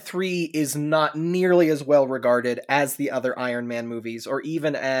Iron Man 3 is not nearly as well regarded as the other Iron Man movies, or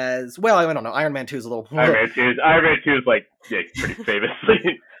even as, well, I don't know, Iron Man 2 is a little... Iron Man 2 is like pretty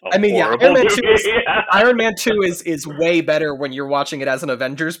famously. I mean, yeah, horrible Iron Man 2 is- movie. Yeah. Iron Man 2 is way better when you're watching it as an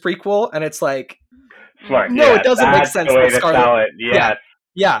Avengers prequel, and it's like, Smart. No, yeah, it doesn't make that's sense The way that to Scarlet- sell it. Yes.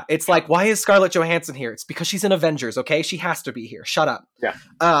 yeah, it's like, why is Scarlett Johansson here? It's because she's in Avengers, okay? She has to be here. Shut up. Yeah.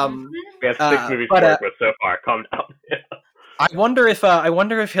 Mm-hmm. We have 6 movies to but, work with so far. Calm down. I wonder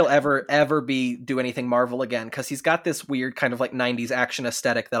if he'll ever do anything Marvel again, because he's got this weird kind of like 90s action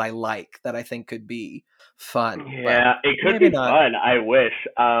aesthetic that I like, that I think could be fun. Yeah, it could maybe be not. fun. I wish.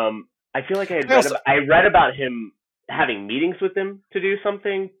 I feel like I read about him having meetings with him to do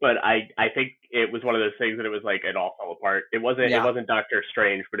something, but I think it was one of those things that it was like it all fell apart. It wasn't Doctor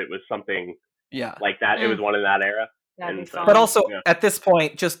Strange, but it was something Yeah. like that. It was one in that era. That'd be And so- fun. But also, Yeah. at this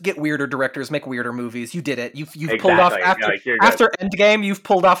point, just get weirder directors, make weirder movies. You did it. You've Exactly. pulled off Yeah, like, you're good. after Endgame. You've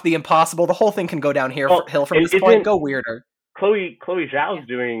pulled off the impossible. The whole thing can go down Well, hill from this isn't- point. Go weirder. Chloe Zhao's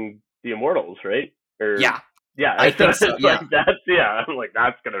doing the Immortals, right? Or, Yeah. Yeah, I think so, Like, I'm like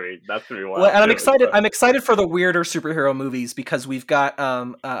that's gonna be wild. Well, and I'm too, excited. but- I'm excited for the weirder superhero movies because we've got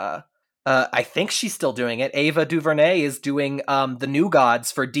I think she's still doing it. Ava DuVernay is doing the New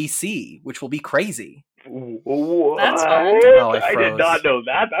Gods for DC, which will be crazy. What? That's fun. Oh, I I froze. did not know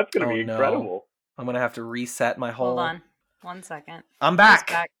that. That's gonna Oh, be no. incredible. I'm gonna have to reset my whole. Hold on. 1 second. I'm He's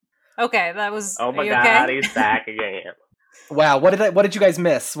back. Okay, that was. Oh my are you god, okay? he's back again. Wow. What did you guys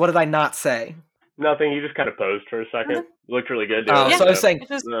miss? What did I not say? Nothing. You just kind of posed for a second. You looked really good. Oh, doing so it, I was saying It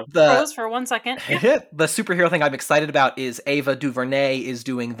just Yeah. froze for 1 second. the superhero thing I'm excited about is Ava DuVernay is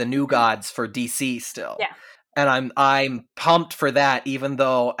doing the New Gods for DC still. Yeah. And I'm pumped for that, even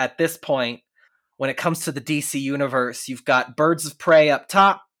though at this point, when it comes to the DC universe, you've got Birds of Prey up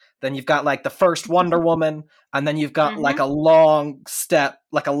top, then you've got like the first Wonder Woman, and then you've got like a long step,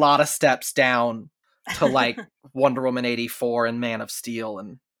 like a lot of steps down to like Wonder Woman 84 and Man of Steel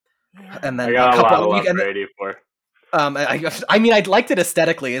and Yeah. then I a got a lot couple of love and- for 84. I mean, I liked it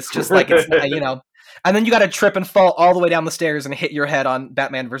aesthetically. It's just like it's and then you got to trip and fall all the way down the stairs and hit your head on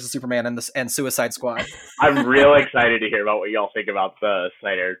Batman versus Superman and Suicide Squad. I'm real excited to hear about what y'all think about the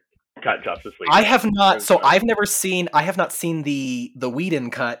Snyder cut Justice League. I have not. So I have not seen the Whedon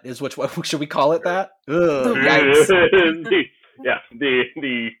cut. Is which what should we call it that? Ugh, yikes. Yeah,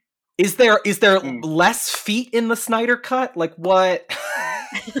 the Is there less feet in the Snyder cut? Like what?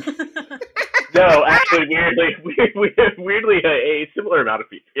 no, actually, weirdly, a similar amount of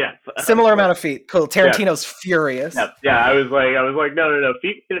feet. Yes, Similar amount of feet. Cool. Tarantino's furious. Yeah. I was like, no.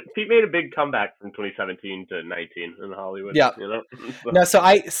 Feet made a big comeback from 2017 to 19 in Hollywood. Yeah. you know.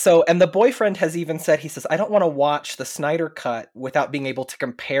 No, and the boyfriend has even said, he says, I don't want to watch the Snyder cut without being able to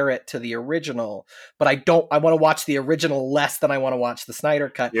compare it to the original, but I want to watch the original less than I want to watch the Snyder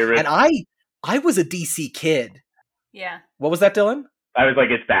cut. And I was a DC kid. Yeah. What was that, Dylan? I was like,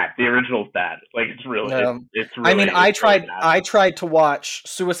 it's bad. The original's bad. Like, it's really, it's really. I mean, it's really bad. I tried to watch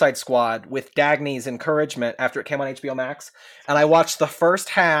Suicide Squad with Dagny's encouragement after it came on HBO Max, and I watched the first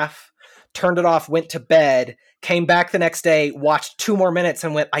half, turned it off, went to bed, came back the next day, watched 2 more minutes,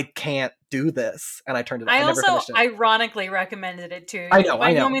 and went, I can't do this, and I turned it off. I never also finished it. ironically recommended it too. I know.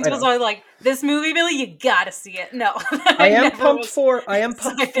 By no means was I like, this movie, Billy, you gotta see it. No, I am pumped for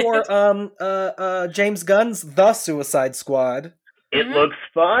James Gunn's The Suicide Squad. It looks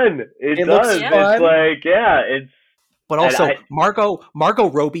fun. It looks does. fun. It's like, yeah, it's. But also, Margot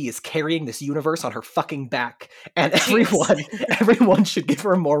Robbie is carrying this universe on her fucking back, and everyone should give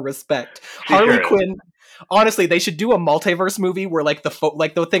her more respect. Harley Quinn. Honestly, they should do a multiverse movie where like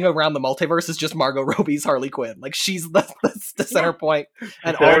the thing around the multiverse is just Margot Robbie's Harley Quinn. Like she's the center point,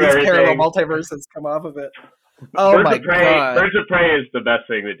 and all these parallel multiverses come off of it. Oh my god! Birds of Prey is the best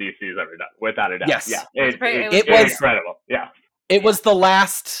thing that DC's ever done, without a doubt. Yes, yeah, it was incredible. Yeah. It was the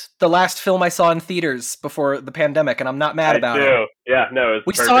last film I saw in theaters before the pandemic, and I'm not mad about it. Yeah, no,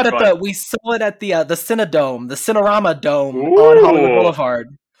 we saw it at the Cinedome, the Cinerama Dome on Hollywood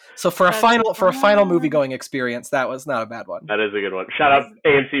Boulevard. So for a final movie going experience, that was not a bad one. That is a good one. Shout out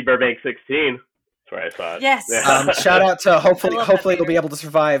AMC Burbank 16. That's where I saw it. Yes. Yeah. Shout out to hopefully it'll be able to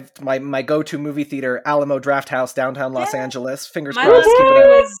survive my go-to movie theater, Alamo Drafthouse, downtown Los Angeles. Fingers crossed.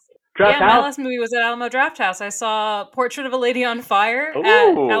 My last movie was at Alamo Drafthouse. I saw Portrait of a Lady on Fire at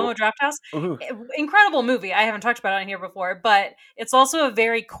Alamo Drafthouse. Incredible movie. I haven't talked about it on here before, but it's also a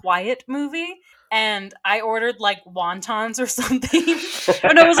very quiet movie. And I ordered like wontons or something.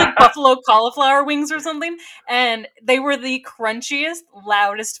 Or no, it was like buffalo cauliflower wings or something. And they were the crunchiest,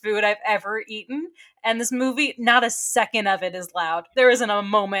 loudest food I've ever eaten. And this movie, not a second of it is loud. There isn't a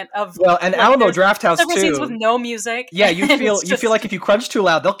moment of and like, Alamo Drafthouse too. Scenes with no music. Yeah, you feel like if you crunch too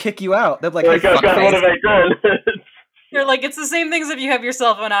loud, they'll kick you out. They're like, hey, fuck They're like, it's the same things if you have your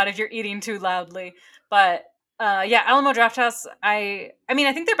cell phone out if you're eating too loudly. But Alamo Drafthouse. I mean,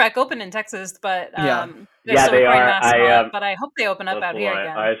 I think they're back open in Texas, but they are. But I hope they open up out here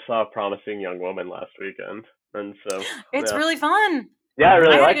again. I saw Promising Young Woman last weekend, and so it's really fun. Yeah, I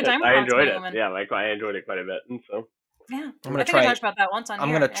really liked it. I enjoyed it. Yeah, I enjoyed it quite a bit, and so yeah, I talked about that once on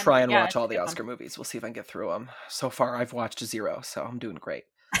I'm gonna try and watch all the Oscar movies. We'll see if I can get through them. So far, I've watched 0, so I'm doing great.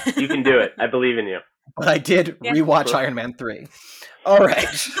 You can do it. I believe in you. But I did rewatch Iron Man 3. All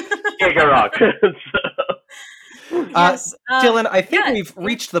right, can't go wrong. Dylan, I think we've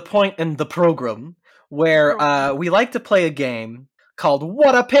reached the point in the program where we like to play a game called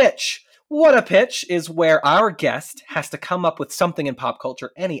What a Pitch. What a Pitch is where our guest has to come up with something in pop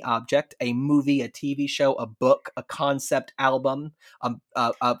culture, any object, a movie, a TV show, a book, a concept album, a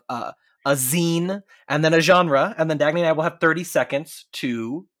zine, and then a genre, and then Dagny and I will have 30 seconds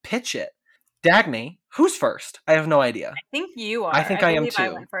to pitch it. Dagny, who's first? I have no idea. I think you are. I think I am too.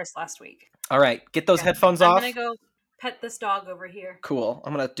 I went first last week. All right, get those headphones off. I'm gonna go pet this dog over here. Cool.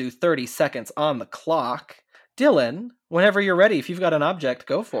 I'm gonna do 30 seconds on the clock. Dylan, whenever you're ready, if you've got an object,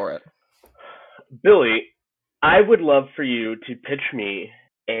 go for it. Billy, I would love for you to pitch me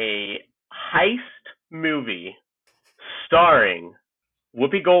a heist movie starring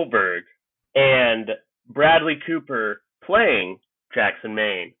Whoopi Goldberg and Bradley Cooper playing Jackson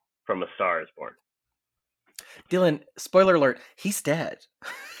Maine from A Star Is Born. Dylan, spoiler alert, he's dead.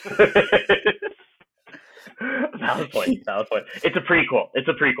 Valid point. It's a prequel.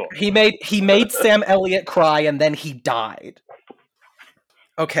 He made Sam Elliott cry and then he died.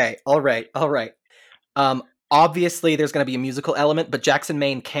 Okay, all right. Obviously, there's going to be a musical element, but Jackson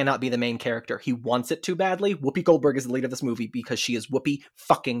Maine cannot be the main character. He wants it too badly. Whoopi Goldberg is the lead of this movie because she is Whoopi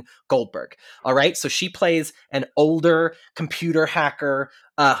fucking Goldberg. All right, so she plays an older computer hacker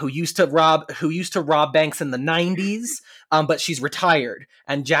who used to rob banks in the 90s, but she's retired.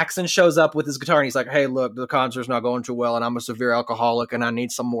 And Jackson shows up with his guitar and he's like, "Hey, look, the concert's not going too well, and I'm a severe alcoholic, and I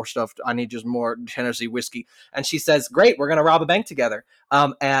need some more stuff. I need just more Tennessee whiskey." And she says, "Great, we're gonna rob a bank together."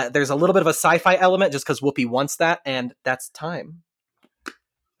 There's a little bit of a sci-fi element just because Whoopi wants that, and that's time.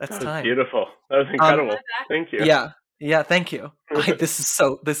 That's time. Beautiful. That was incredible. Thank you. Yeah, thank you. This is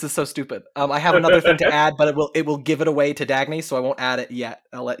so stupid. I have another thing to add, but it will give it away to Dagny, so I won't add it yet.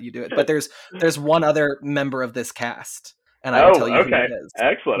 I'll let you do it. But there's one other member of this cast, and I will tell you who it is.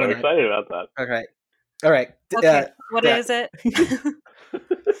 Excellent. I'm excited about that. Okay. All right. Okay. What is it?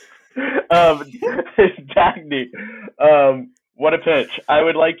 Dagny, what a pitch. I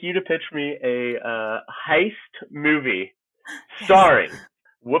would like you to pitch me a heist movie starring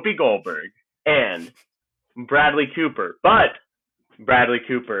Whoopi Goldberg and Bradley Cooper, but Bradley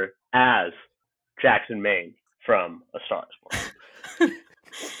Cooper as Jackson Maine from A Star Is Born.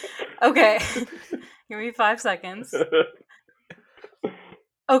 Okay. Give me 5 seconds.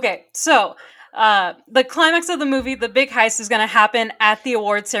 Okay, so the climax of the movie, the big heist, is going to happen at the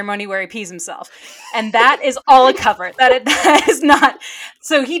award ceremony where he pees himself, and that is all a cover. That is not.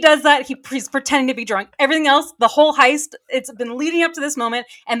 So he does that. He's pretending to be drunk. Everything else, the whole heist, it's been leading up to this moment,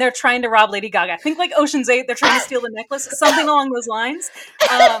 and they're trying to rob Lady Gaga. Think like Ocean's 8. They're trying to steal the necklace, something along those lines.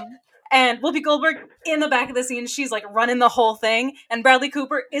 And Whoopi Goldberg in the back of the scene, she's like running the whole thing, and Bradley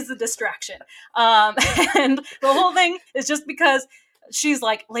Cooper is the distraction. And the whole thing is just because she's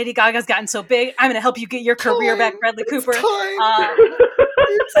like, Lady Gaga's gotten so big, I'm going to help you get your career back, Bradley Cooper. That's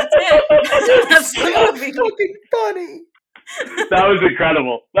it. That's the movie. Fucking funny. That was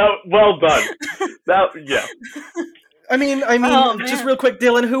incredible. Well done. Yeah. I mean, just real quick,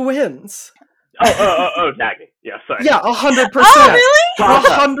 Dylan, who wins? Oh, Dagny. Yeah, sorry. Yeah, 100%. Oh, really?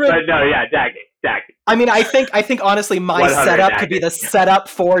 100. No, yeah, Dagny. I mean, I think honestly, my setup could be the setup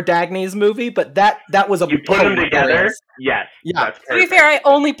for Dagny's movie, but that was a. You put them together. Yes. Yeah. To be fair, I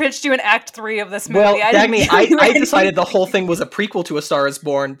only pitched you in Act 3 of this movie. Well, Dagny, I decided the whole thing was a prequel to A Star Is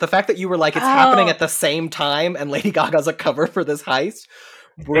Born. The fact that you were like, it's happening at the same time, and Lady Gaga's a cover for this heist.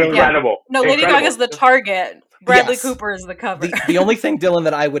 Brilliant. Incredible. No, Lady Gaga's the target. Bradley Cooper is the cover. The only thing, Dylan,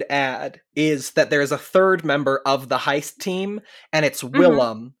 that I would add is that there is a third member of the heist team, and it's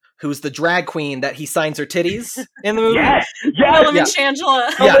Willem, who's the drag queen that he signs her titties in the movie. Yes. Willem and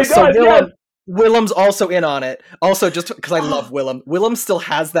Shangela. Yeah, God, so Willem's also in on it. Also, just because I love Willem. Willem still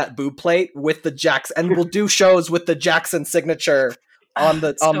has that boob plate with the Jackson, and will do shows with the Jackson signature on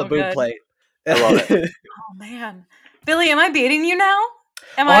the boob plate. I love it. Oh man, Billy, am I beating you now?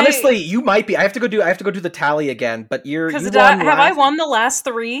 Honestly, you might be. I have to go do the tally again. But I won the last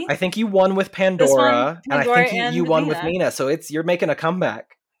 3? I think you won with Pandora, and I think you won with Mina. So you're making a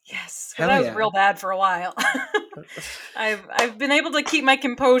comeback. Yes, because I was real bad for a while. I've been able to keep my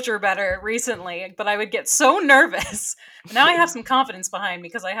composure better recently, but I would get so nervous. Now I have some confidence behind me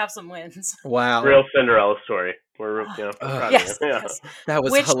because I have some wins. Wow, real Cinderella story. We're yes, that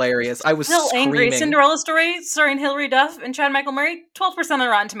was hilarious. I was still screaming. Angry. Cinderella story starring Hilary Duff and Chad Michael Murray. 12% on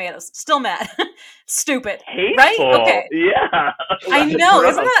Rotten Tomatoes. Still mad. Stupid. Hateful. Right? Okay. Yeah. I know.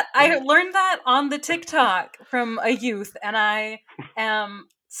 Isn't that? I learned that on the TikTok from a youth, and I am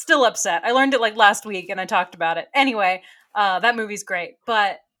still upset. I learned it like last week, and I talked about it. Anyway, that movie's great,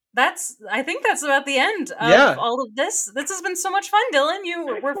 but. I think that's about the end of all of this. This has been so much fun, Dylan.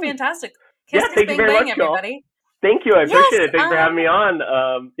 You were fantastic. Kiss, thank you very much, everybody. Thank you. I appreciate it. Thanks for having me on.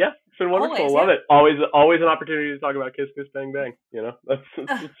 It's been wonderful. Love it. Always an opportunity to talk about Kiss Kiss Bang Bang. You know, that's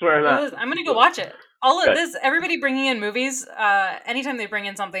where I'm at. I'm gonna go watch it. All of this, everybody bringing in movies. Anytime they bring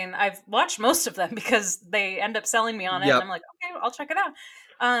in something, I've watched most of them because they end up selling me on it. And I'm like, okay, I'll check it out.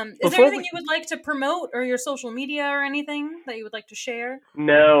 Is there anything you would like to promote, or your social media, or anything that you would like to share?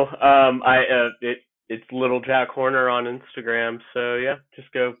 No, it's Little Jack Horner on Instagram. So yeah,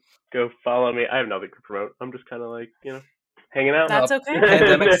 just go follow me. I have nothing to promote. I'm just kind of like, hanging out. That's okay.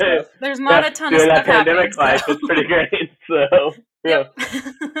 Pandemic stuff. There's not a ton of stuff pandemic happening. Life. It's pretty great. So yeah.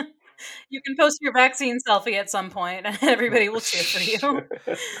 Yep. You can post your vaccine selfie at some point, and everybody will cheer for you.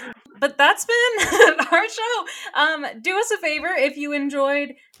 But that's been our show. Do us a favor, if you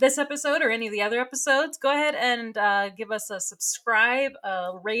enjoyed this episode or any of the other episodes, go ahead and give us a subscribe,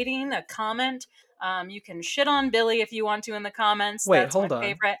 a rating, a comment. You can shit on Billy if you want to in the comments. Wait, that's hold my on.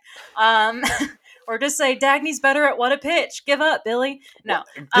 favorite. Or just say, Dagny's better at What a Pitch. Give up, Billy. No.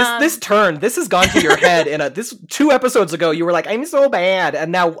 This has gone to your head this 2 episodes ago, you were like, I'm so bad,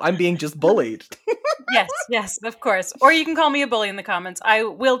 and now I'm being just bullied. Yes, of course. Or you can call me a bully in the comments. I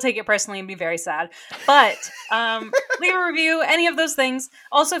will take it personally and be very sad. But leave a review, any of those things.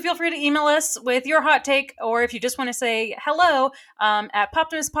 Also, feel free to email us with your hot take, or if you just want to say hello, at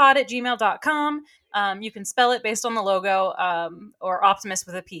poptimistpod@gmail.com. You can spell it based on the logo, or Optimus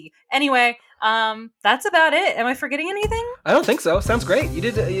with a P. Anyway, that's about it. Am I forgetting anything? I don't think so. Sounds great. You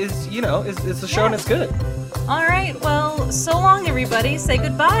did. It's a show and it's good. All right. Well, so long, everybody. Say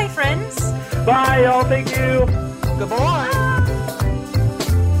goodbye, friends. Bye, y'all. Thank you. Goodbye.